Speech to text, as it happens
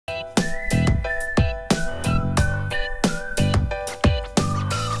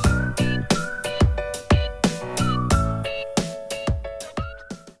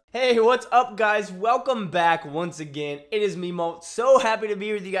Hey, what's up, guys? Welcome back once again. It is me, Molt. So happy to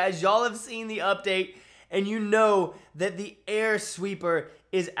be with you guys. Y'all have seen the update, and you know that the air sweeper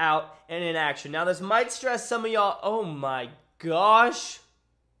is out and in action. Now, this might stress some of y'all. Oh my gosh.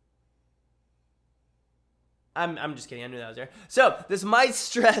 I'm just kidding. I knew that was there. So, this might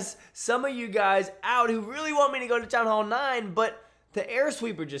stress some of you guys out who really want me to go to Town Hall 9, but the air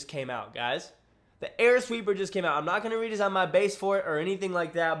sweeper just came out, guys. The air sweeper just came out. I'm not going to redesign my base for it or anything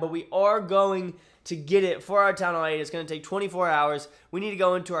like that, but we are going to get it for our Town Hall 8. It's going to take 24 hours. We need to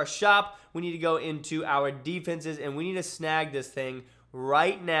go into our shop. We need to go into our defenses, and we need to snag this thing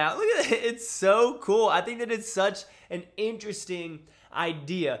right now. Look at it. It's so cool. I think that it's such an interesting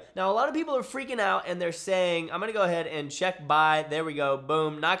idea. Now, a lot of people are freaking out, and they're saying, I'm going to go ahead and check buy. There we go.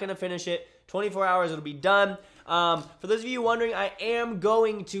 Boom. Not going to finish it. 24 hours, it'll be done. For those of you wondering, I am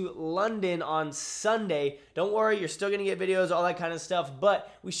going to London on Sunday. Don't worry, you're still going to get videos, all that kind of stuff,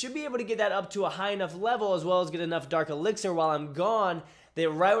 but we should be able to get that up to a high enough level as well as get enough Dark Elixir while I'm gone that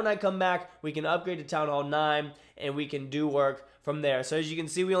right when I come back, we can upgrade to Town Hall 9 and we can do work from there. So as you can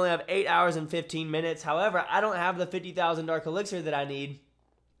see, we only have 8 hours and 15 minutes. However, I don't have the 50,000 Dark Elixir that I need,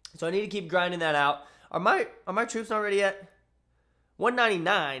 so I need to keep grinding that out. Are my troops not ready yet?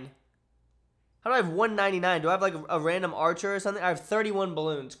 199. How do I have 199? Do I have like a random archer or something? I have 31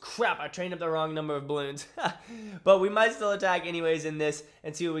 balloons. Crap, I trained up the wrong number of balloons. But we might still attack anyways in this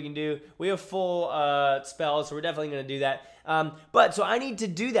and see what we can do. We have full spells, so we're definitely going to do that. So I need to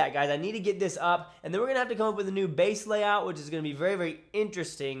do that, guys. I need to get this up, and then we're going to have to come up with a new base layout, which is going to be very, very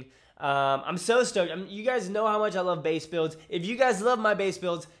interesting. I'm so stoked. You guys know how much I love base builds. If you guys love my base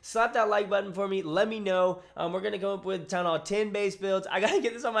builds, slap that like button for me. Let me know. We're going to come up with Town Hall 10 base builds. I got to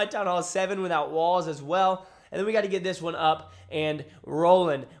get this on my Town Hall 7 without walls as well. And then we got to get this one up and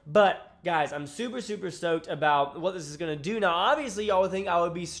rolling. But, guys, I'm super, super stoked about what this is going to do. Now, obviously, y'all would think I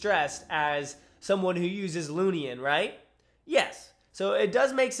would be stressed as someone who uses Lunian, right? Yes. So it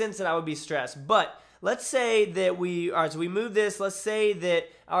does make sense that I would be stressed. But let's say that so we move this. Let's say that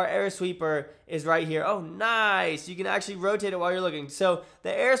our air sweeper is right here. Oh, nice. You can actually rotate it while you're looking. So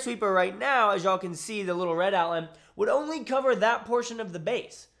the air sweeper right now, as y'all can see, the little red outline, would only cover that portion of the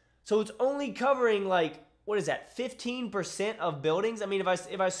base. So it's only covering like, what is that, 15% of buildings? I mean, if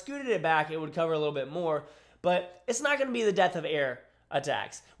I scooted it back, it would cover a little bit more, but it's not going to be the death of air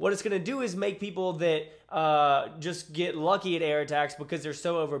attacks. What it's going to do is make people that just get lucky at air attacks because they're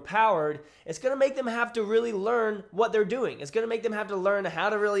so overpowered, it's going to make them have to really learn what they're doing. It's going to make them have to learn how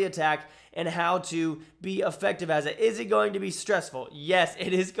to really attack and how to be effective as it. Is it going to be stressful? Yes,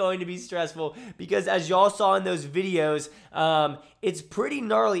 it is going to be stressful because as y'all saw in those videos, it's pretty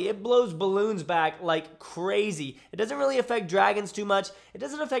gnarly. It blows balloons back like crazy. It doesn't really affect dragons too much. It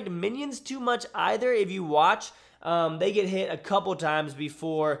doesn't affect minions too much either if you watch. They get hit a couple times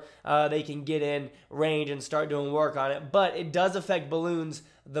before they can get in range and start doing work on it, but it does affect balloons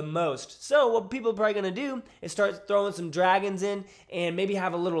the most. So what people are probably going to do is start throwing some dragons in and maybe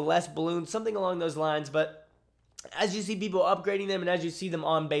have a little less balloons, something along those lines. But as you see people upgrading them and as you see them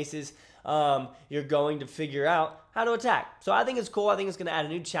on bases, you're going to figure out how to attack. So I think it's cool. I think it's going to add a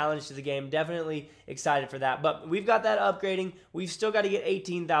new challenge to the game. Definitely excited for that. But we've got that upgrading. We've still got to get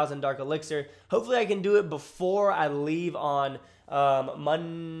 18,000 Dark Elixir. Hopefully I can do it before I leave on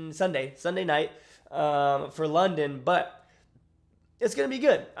Sunday night for London. But it's going to be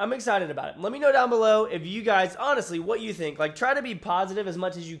good. I'm excited about it. Let me know down below if you guys, honestly, what you think. Like, try to be positive as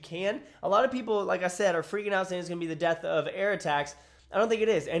much as you can. A lot of people, like I said, are freaking out saying it's going to be the death of air attacks. I don't think it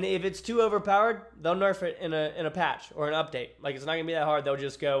is. And if it's too overpowered, they'll nerf it in a patch or an update. Like, it's not going to be that hard. They'll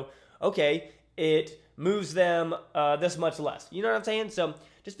just go, okay, it moves them this much less. You know what I'm saying? So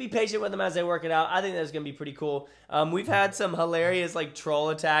just be patient with them as they work it out. I think that's going to be pretty cool. We've had some hilarious, like, troll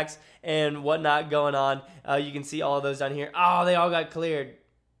attacks and whatnot going on. You can see all of those down here. Oh, they all got cleared.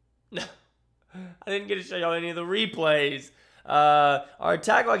 I didn't get to show y'all any of the replays. Our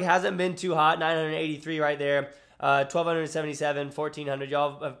attack log hasn't been too hot. 983 right there. 1,277, 1,400.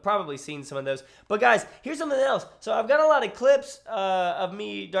 Y'all have probably seen some of those. But guys, here's something else. So I've got a lot of clips of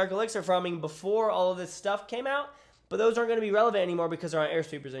me Dark Elixir farming before all of this stuff came out, but those aren't going to be relevant anymore because there aren't air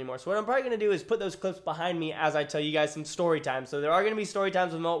sweepers anymore. So what I'm probably going to do is put those clips behind me as I tell you guys some story time. So there are going to be story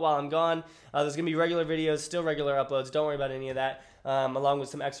times with Molt while I'm gone. There's going to be regular videos, still regular uploads. Don't worry about any of that. along with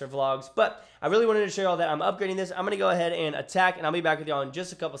some extra vlogs. But I really wanted to share all that. I'm upgrading this. I'm going to go ahead and attack, and I'll be back with y'all in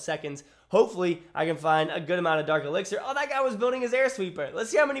just a couple seconds. Hopefully, I can find a good amount of Dark Elixir. Oh, that guy was building his air sweeper. Let's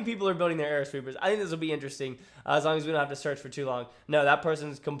see how many people are building their air sweepers. I think this will be interesting, as long as we don't have to search for too long. No, that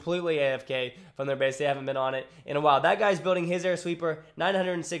person's completely AFK from their base. They haven't been on it in a while. That guy's building his air sweeper,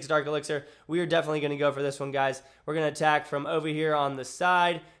 906 Dark Elixir. We are definitely going to go for this one, guys. We're going to attack from over here on the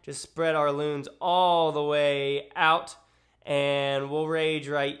side. Just spread our loons all the way out, and we'll rage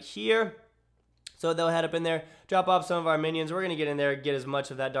right here. So they'll head up in there, drop off some of our minions. We're going to get in there, get as much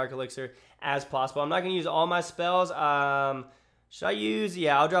of that Dark Elixir as possible. I'm not going to use all my spells. Should I use?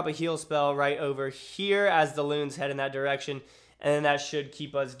 Yeah, I'll drop a heal spell right over here as the loons head in that direction. And then that should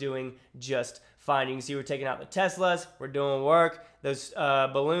keep us doing just fine. You can see we're taking out the Teslas. We're doing work. Those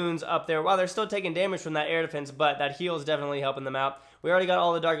balloons up there, while they're still taking damage from that air defense, but that heal is definitely helping them out. We already got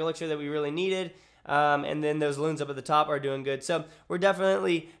all the Dark Elixir that we really needed. And then those loons up at the top are doing good. So we're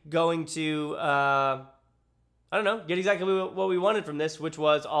definitely going to, I don't know, get exactly what we wanted from this, which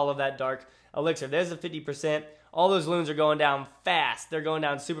was all of that Dark Elixir. There's the 50%. All those loons are going down fast. They're going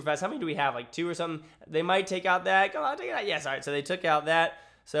down super fast. How many do we have? Like 2 or something? They might take out that. Come on, take it out. Yes, all right. So they took out that.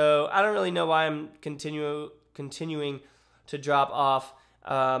 So I don't really know why I'm continuing to drop off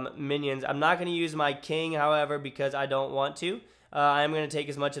minions. I'm not going to use my king, however, because I don't want to. I'm going to take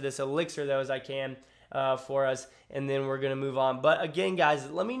as much of this elixir, though, as I can for us, and then we're going to move on. But again, guys,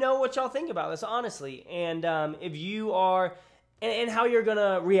 let me know what y'all think about this, honestly, and if you are, and how you're going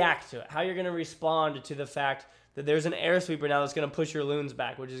to react to it, how you're going to respond to the fact that there's an air sweeper now that's going to push your loons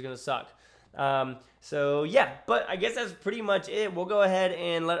back, which is going to suck. So yeah, but I guess that's pretty much it. We'll go ahead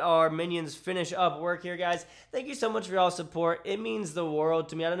and let our minions finish up work here, guys. Thank you so much for y'all's support. It means the world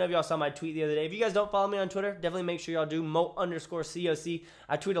to me. I don't know if y'all saw my tweet the other day. If you guys don't follow me on Twitter, definitely make sure y'all do mo_COC.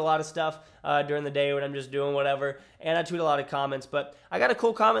 I tweet a lot of stuff during the day when I'm just doing whatever, and I tweet a lot of comments. But I got a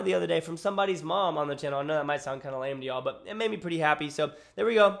cool comment the other day from somebody's mom on the channel. I know that might sound kind of lame to y'all, but it made me pretty happy. So there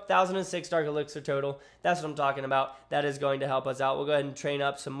we go, 1,006 Dark Elixir total. That's what I'm talking about. That is going to help us out. We'll go ahead and train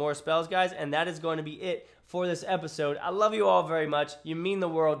up some more spells, guys, and that is going to be it for this episode. I love you all very much. You mean the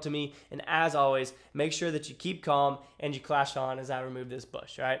world to me, and as always, make sure that you keep calm and you clash on as I remove this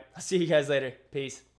bush, all right? I'll see you guys later. Peace.